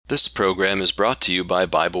This program is brought to you by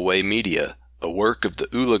Bible Way Media, a work of the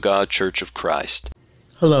Ulaga Church of Christ.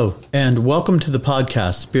 Hello, and welcome to the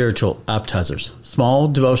podcast Spiritual Appetizers, small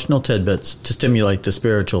devotional tidbits to stimulate the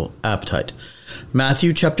spiritual appetite.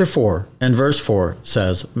 Matthew chapter 4 and verse 4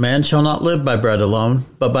 says, "Man shall not live by bread alone,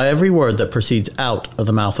 but by every word that proceeds out of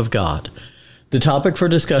the mouth of God." The topic for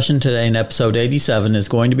discussion today in episode 87 is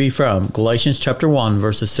going to be from Galatians chapter 1,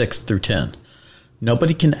 verses 6 through 10.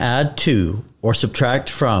 Nobody can add to or subtract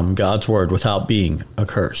from God's word without being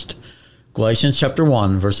accursed. Galatians chapter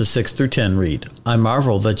 1, verses 6 through 10 read, "I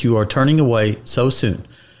marvel that you are turning away so soon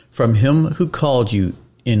from him who called you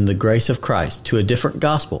in the grace of Christ to a different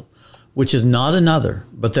gospel, which is not another,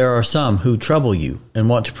 but there are some who trouble you and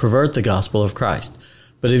want to pervert the gospel of Christ.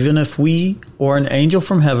 But even if we or an angel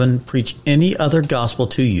from heaven preach any other gospel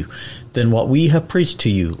to you than what we have preached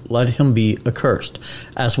to you, let him be accursed.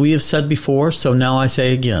 As we have said before, so now I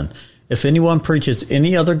say again, if anyone preaches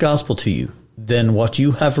any other gospel to you than what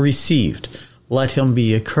you have received, let him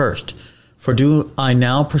be accursed. For do I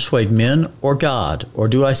now persuade men or God, or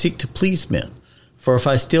do I seek to please men? For if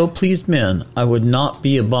I still pleased men, I would not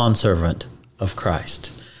be a bondservant of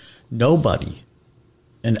Christ." Nobody,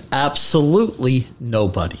 and absolutely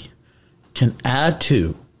nobody, can add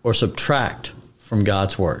to or subtract from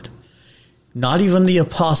God's word. Not even the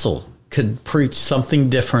apostle could preach something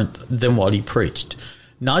different than what he preached.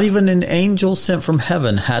 Not even an angel sent from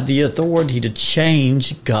heaven had the authority to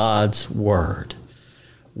change God's word.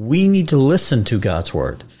 We need to listen to God's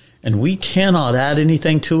word, and we cannot add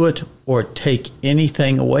anything to it or take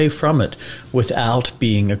anything away from it without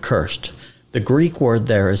being accursed. The Greek word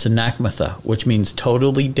there is anathema, which means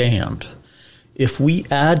totally damned. If we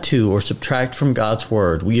add to or subtract from God's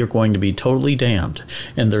word, we are going to be totally damned,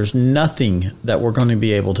 and there's nothing that we're going to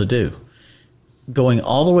be able to do. Going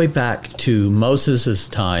all the way back to Moses'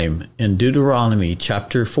 time in Deuteronomy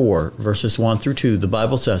chapter 4, verses 1 through 2, the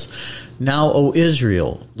Bible says, "Now, O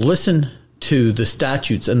Israel, listen to the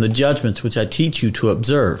statutes and the judgments which I teach you to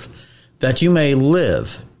observe, that you may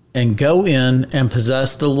live and go in and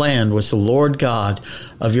possess the land which the Lord God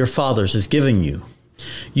of your fathers is giving you.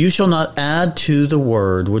 You shall not add to the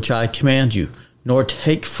word which I command you, nor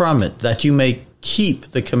take from it, that you may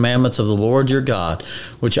keep the commandments of the Lord your God,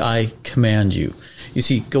 which I command you." You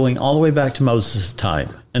see, going all the way back to Moses' time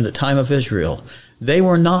and the time of Israel, they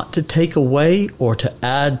were not to take away or to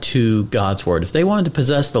add to God's word. If they wanted to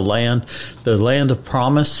possess the land of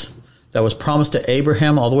promise that was promised to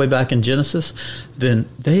Abraham all the way back in Genesis, then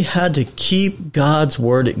they had to keep God's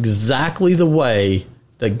word exactly the way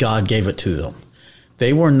that God gave it to them.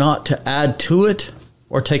 They were not to add to it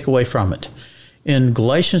or take away from it. In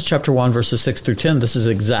Galatians chapter 1, verses 6 through 10, this is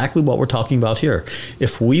exactly what we're talking about here.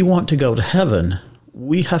 If we want to go to heaven,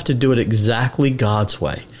 we have to do it exactly God's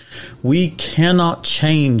way. We cannot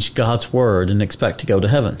change God's word and expect to go to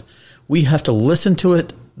heaven. We have to listen to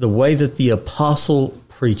it the way that the apostle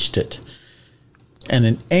preached it. And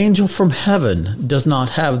an angel from heaven does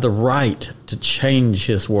not have the right to change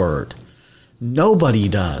his word. Nobody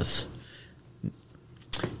does.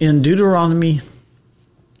 In Deuteronomy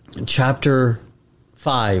chapter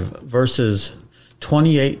 5, verses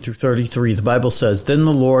 28 through 33, the Bible says, "Then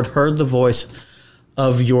the Lord heard the voice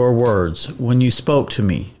of your words when you spoke to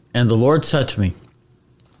me. And the Lord said to me,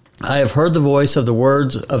 I have heard the voice of the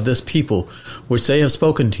words of this people, which they have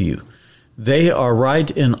spoken to you. They are right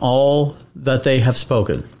in all that they have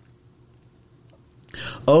spoken.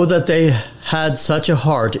 Oh, that they had such a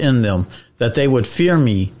heart in them, that they would fear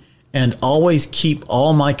me and always keep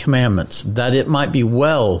all my commandments, that it might be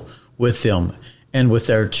well with them and with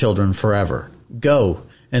their children forever. Go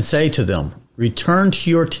and say to them, return to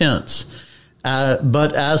your tents.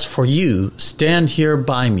 But as for you, stand here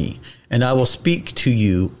by me, and I will speak to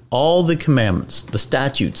you all the commandments, the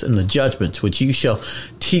statutes, and the judgments which you shall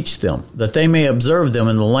teach them, that they may observe them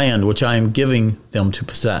in the land which I am giving them to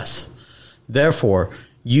possess. Therefore,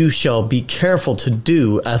 you shall be careful to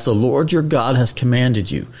do as the Lord your God has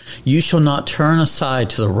commanded you. You shall not turn aside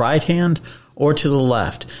to the right hand or to the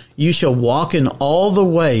left. You shall walk in all the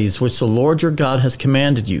ways which the Lord your God has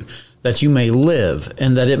commanded you, that you may live,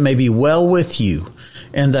 and that it may be well with you,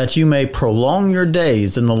 and that you may prolong your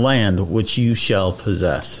days in the land which you shall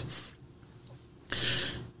possess.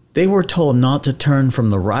 They were told not to turn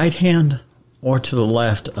from the right hand or to the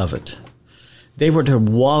left of it. They were to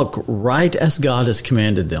walk right as God has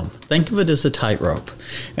commanded them. Think of it as a tightrope.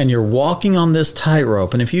 And you're walking on this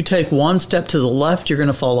tightrope. And if you take one step to the left, you're going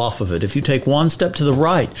to fall off of it. If you take one step to the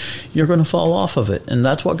right, you're going to fall off of it. And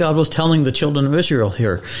that's what God was telling the children of Israel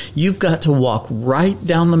here. You've got to walk right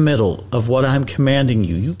down the middle of what I'm commanding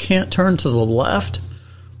you. You can't turn to the left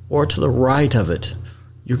or to the right of it.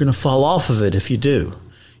 You're going to fall off of it if you do.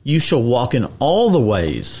 You shall walk in all the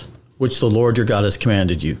ways which the Lord your God has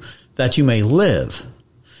commanded you, that you may live.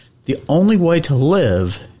 The only way to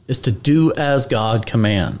live is to do as God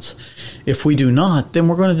commands. If we do not, then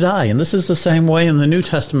we're going to die. And this is the same way in the New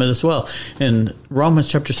Testament as well. In Romans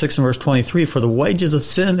chapter 6 and verse 23, for the wages of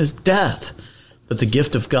sin is death, but the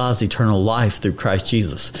gift of God is eternal life through Christ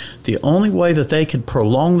Jesus. The only way that they could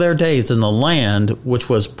prolong their days in the land which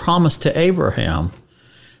was promised to Abraham,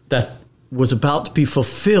 that was about to be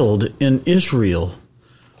fulfilled in Israel,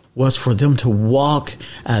 was for them to walk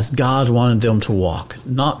as God wanted them to walk,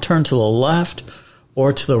 not turn to the left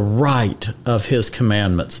or to the right of his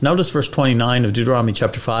commandments. Notice verse 29 of Deuteronomy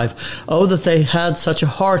chapter 5. Oh, that they had such a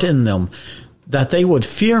heart in them, that they would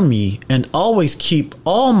fear me and always keep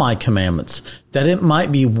all my commandments, that it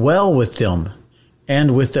might be well with them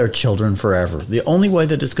and with their children forever. The only way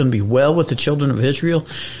that it's going to be well with the children of Israel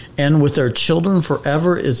and with their children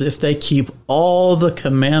forever is if they keep all the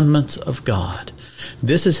commandments of God.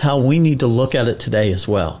 This is how we need to look at it today as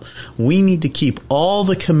well. We need to keep all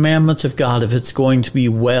the commandments of God if it's going to be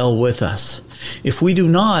well with us. If we do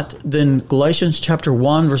not, then Galatians chapter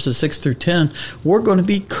 1, verses 6 through 10, we're going to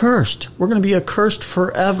be cursed. We're going to be accursed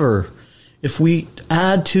forever if we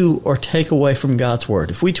add to or take away from God's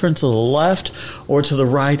word. If we turn to the left or to the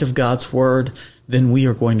right of God's word, then we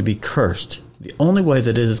are going to be cursed. The only way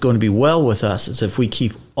that it is going to be well with us is if we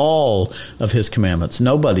keep all of his commandments.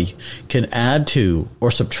 Nobody can add to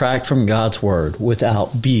or subtract from God's word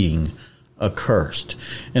without being accursed.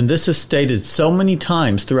 And this is stated so many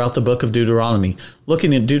times throughout the book of Deuteronomy.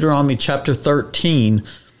 Looking at Deuteronomy chapter 12,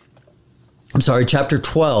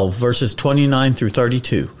 verses 29 through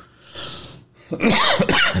 32.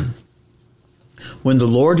 When the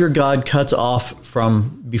Lord your God cuts off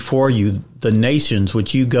from before you the nations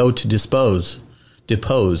which you go to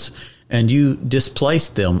depose, and you displace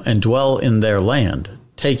them and dwell in their land,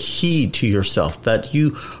 take heed to yourself that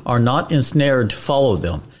you are not ensnared to follow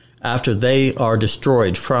them after they are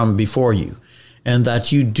destroyed from before you, and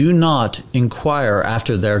that you do not inquire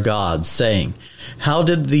after their gods, saying, how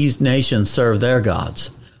did these nations serve their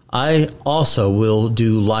gods? I also will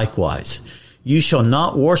do likewise. You shall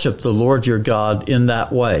not worship the Lord your God in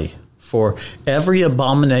that way, for every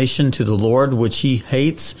abomination to the Lord which he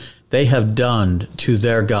hates they have done to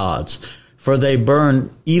their gods, for they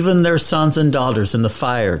burn even their sons and daughters in the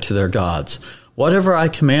fire to their gods. Whatever I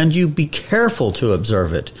command you, be careful to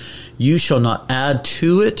observe it. You shall not add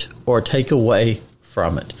to it or take away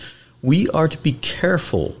from it. We are to be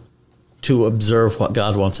careful to observe what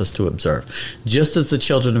God wants us to observe, just as the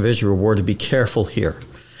children of Israel were to be careful here.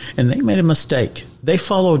 And they made a mistake. They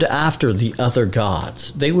followed after the other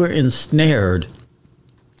gods. They were ensnared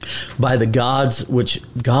by the gods which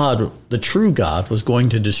God, the true God, was going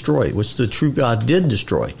to destroy, which the true God did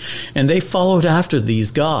destroy. And they followed after these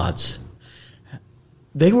gods.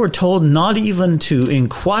 They were told not even to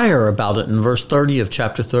inquire about it in verse 30 of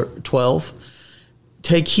chapter 12.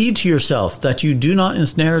 Take heed to yourself that you do not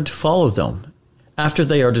ensnare to follow them after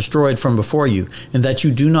they are destroyed from before you, and that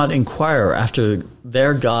you do not inquire after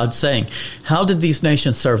their gods, saying, how did these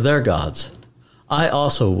nations serve their gods? I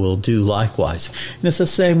also will do likewise. And it's the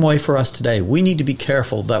same way for us today. We need to be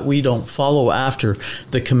careful that we don't follow after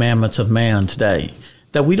the commandments of man today,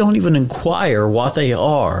 that we don't even inquire what they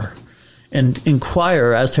are and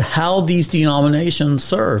inquire as to how these denominations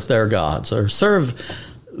serve their gods or serve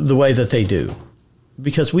the way that they do,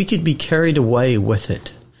 because we could be carried away with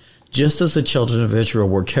it, just as the children of Israel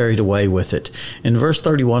were carried away with it. In verse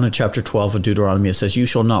 31 of chapter 12 of Deuteronomy, it says, you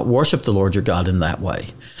shall not worship the Lord your God in that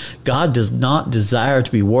way. God does not desire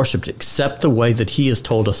to be worshipped except the way that he has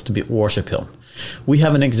told us to worship him. We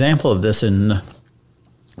have an example of this in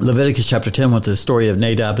Leviticus chapter 10 with the story of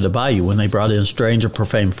Nadab and Abihu when they brought in strange or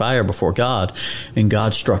profane fire before God, and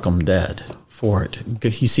God struck them dead for it.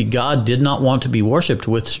 You see, God did not want to be worshipped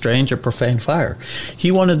with strange or profane fire.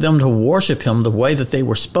 He wanted them to worship him the way that they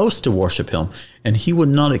were supposed to worship him, and he would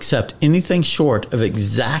not accept anything short of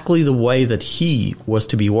exactly the way that he was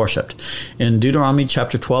to be worshipped. In Deuteronomy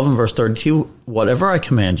chapter 12 and verse 32, whatever I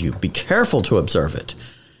command you, be careful to observe it.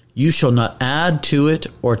 You shall not add to it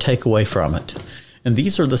or take away from it. And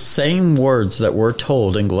these are the same words that we're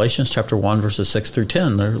told in Galatians chapter 1, verses 6 through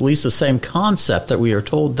 10. They're at least the same concept that we are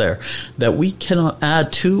told there, that we cannot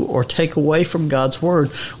add to or take away from God's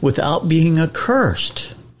word without being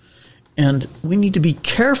accursed. And we need to be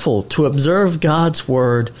careful to observe God's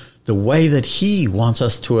word the way that he wants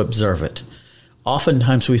us to observe it.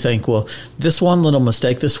 Oftentimes we think, well, this one little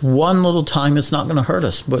mistake, this one little time, it's not going to hurt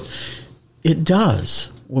us. But It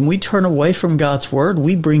does. When we turn away from God's word,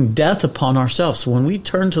 we bring death upon ourselves. When we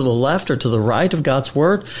turn to the left or to the right of God's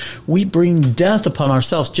word, we bring death upon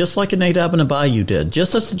ourselves, just like Nadab and Abihu did,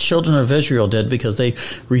 just as the children of Israel did, because they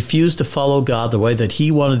refused to follow God the way that he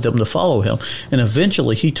wanted them to follow him. And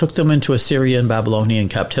eventually he took them into Assyria and Babylonian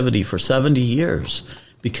captivity for 70 years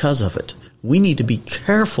because of it. We need to be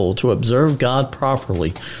careful to observe God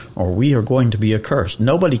properly, or we are going to be accursed.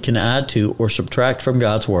 Nobody can add to or subtract from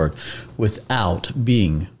God's word without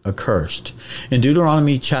being accursed. In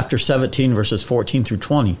Deuteronomy chapter 17, verses 14 through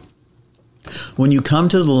 20, when you come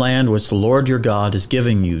to the land which the Lord your God is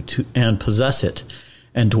giving you to and possess it,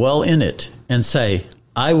 and dwell in it, and say,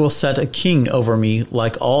 I will set a king over me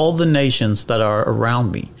like all the nations that are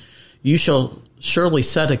around me. You shall surely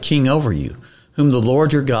set a king over you, whom the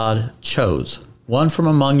Lord your God chose, one from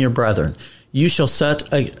among your brethren. You shall set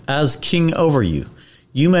as king over you.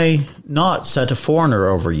 You may not set a foreigner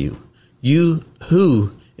over you, you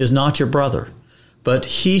who is not your brother. But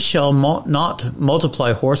he shall not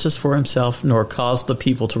multiply horses for himself, nor cause the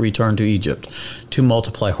people to return to Egypt to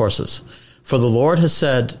multiply horses. For the Lord has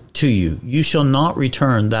said to you, you shall not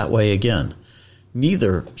return that way again.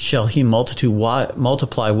 Neither shall he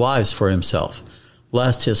multiply wives for himself,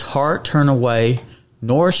 lest his heart turn away,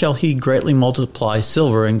 nor shall he greatly multiply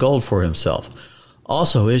silver and gold for himself.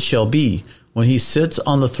 Also it shall be, when he sits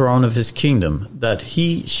on the throne of his kingdom, that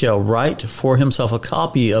he shall write for himself a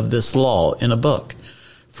copy of this law in a book,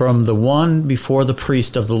 from the one before the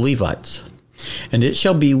priest of the Levites. And it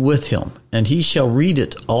shall be with him, and he shall read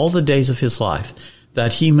it all the days of his life,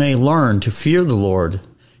 that he may learn to fear the Lord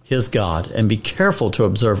his God, and be careful to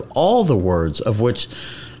observe all the words of which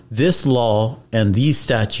this law and these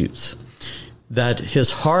statutes, that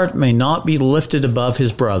his heart may not be lifted above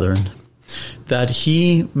his brethren, that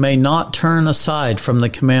he may not turn aside from the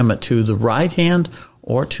commandment to the right hand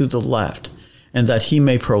or to the left, and that he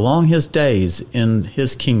may prolong his days in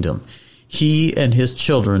his kingdom, he and his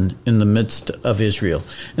children in the midst of Israel.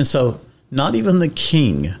 And so not even the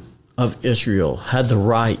king of Israel had the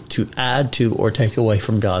right to add to or take away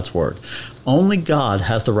from God's word. Only God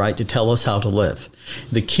has the right to tell us how to live.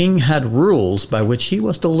 The king had rules by which he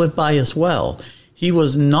was to live by as well. He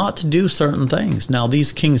was not to do certain things. Now,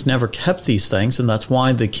 these kings never kept these things, and that's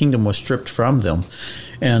why the kingdom was stripped from them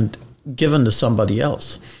and given to somebody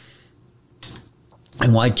else.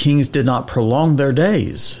 And why kings did not prolong their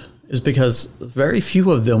days is because very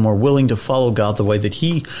few of them were willing to follow God the way that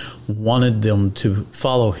he wanted them to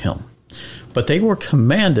follow him. But they were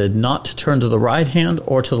commanded not to turn to the right hand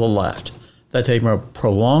or to the left, that they may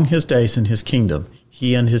prolong his days in his kingdom,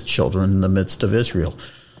 he and his children in the midst of Israel.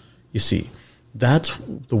 You see, that's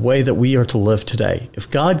the way that we are to live today.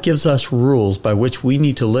 If God gives us rules by which we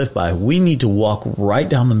need to live by, we need to walk right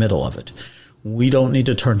down the middle of it. We don't need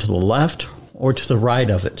to turn to the left or to the right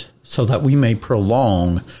of it, so that we may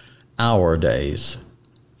prolong our days.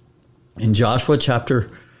 In Joshua chapter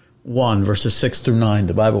 1, verses 6 through 9,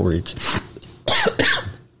 the Bible reads,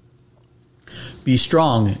 Be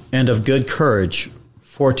strong and of good courage,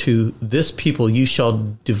 for to this people you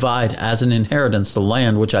shall divide as an inheritance the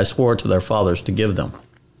land which I swore to their fathers to give them.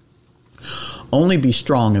 Only be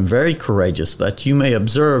strong and very courageous, that you may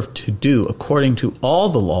observe to do according to all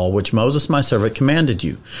the law which Moses my servant commanded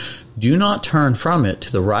you. Do not turn from it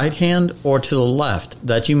to the right hand or to the left,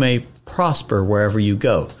 that you may prosper wherever you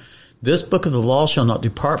go. This book of the law shall not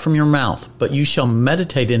depart from your mouth, but you shall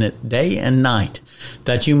meditate in it day and night,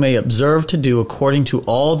 that you may observe to do according to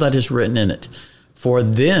all that is written in it. For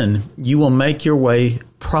then you will make your way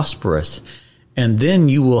prosperous, and then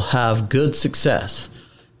you will have good success.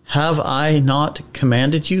 Have I not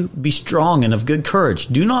commanded you? Be strong and of good courage.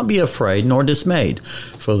 Do not be afraid nor dismayed,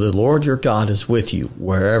 for the Lord your God is with you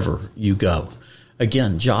wherever you go.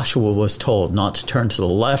 Again, Joshua was told not to turn to the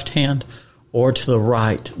left hand or to the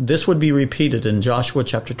right. This would be repeated in Joshua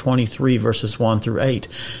chapter 23, verses 1 through 8.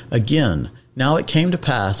 Again, now it came to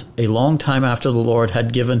pass a long time after the Lord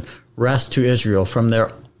had given rest to Israel from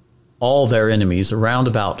all their enemies around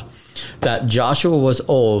about, that Joshua was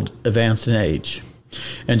old, advanced in age.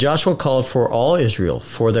 And Joshua called for all Israel,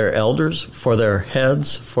 for their elders, for their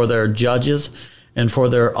heads, for their judges, and for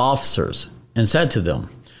their officers, and said to them,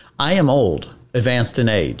 I am old, advanced in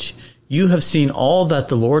age. You have seen all that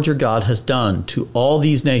the Lord your God has done to all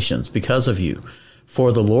these nations because of you.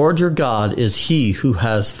 For the Lord your God is he who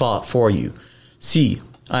has fought for you. See,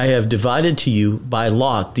 I have divided to you by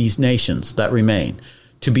lot these nations that remain,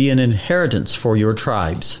 to be an inheritance for your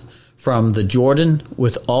tribes, from the Jordan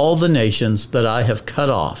with all the nations that I have cut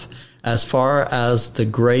off, as far as the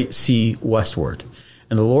great sea westward.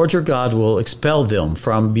 and the Lord your God will expel them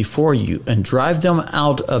from before you and drive them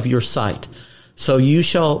out of your sight. So you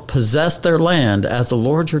shall possess their land as the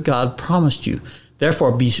Lord your God promised you.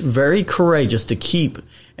 Therefore be very courageous to keep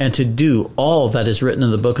and to do all that is written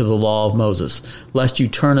in the book of the law of Moses, lest you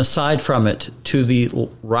turn aside from it to the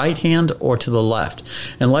right hand or to the left,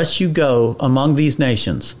 and lest you go among these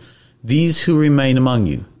nations, these who remain among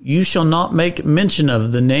you. You shall not make mention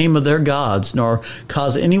of the name of their gods, nor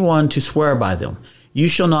cause anyone to swear by them. You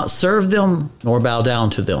shall not serve them, nor bow down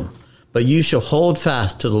to them. But you shall hold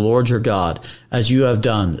fast to the Lord your God, as you have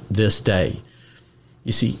done this day.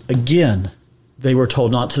 You see, again, they were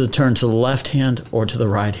told not to turn to the left hand or to the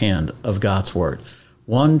right hand of God's word.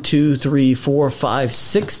 1, 2, 3, 4, 5,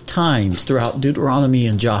 6 times throughout Deuteronomy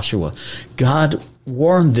and Joshua, God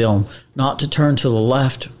warned them not to turn to the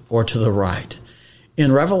left or to the right.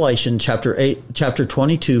 In Revelation chapter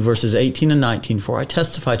 22, verses 18 and 19, for I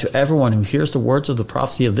testify to everyone who hears the words of the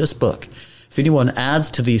prophecy of this book. If anyone adds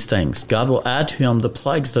to these things, God will add to him the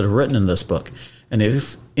plagues that are written in this book. And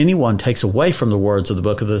if anyone takes away from the words of the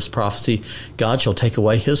book of this prophecy, God shall take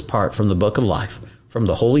away his part from the book of life, from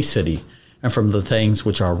the holy city, and from the things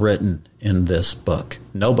which are written in this book.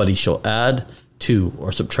 Nobody shall add to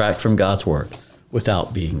or subtract from God's word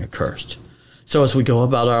without being accursed. So as we go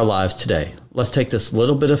about our lives today, let's take this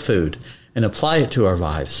little bit of food and apply it to our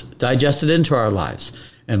lives, digest it into our lives,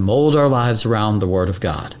 and mold our lives around the word of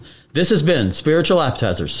God. This has been Spiritual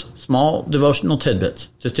Appetizers, small devotional tidbits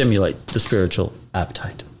to stimulate the spiritual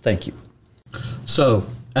appetite. Thank you. So,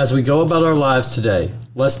 as we go about our lives today,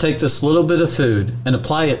 let's take this little bit of food and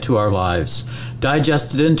apply it to our lives,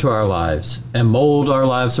 digest it into our lives, and mold our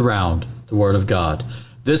lives around the Word of God.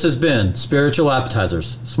 This has been Spiritual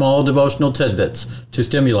Appetizers, small devotional tidbits to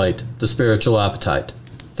stimulate the spiritual appetite.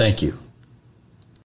 Thank you.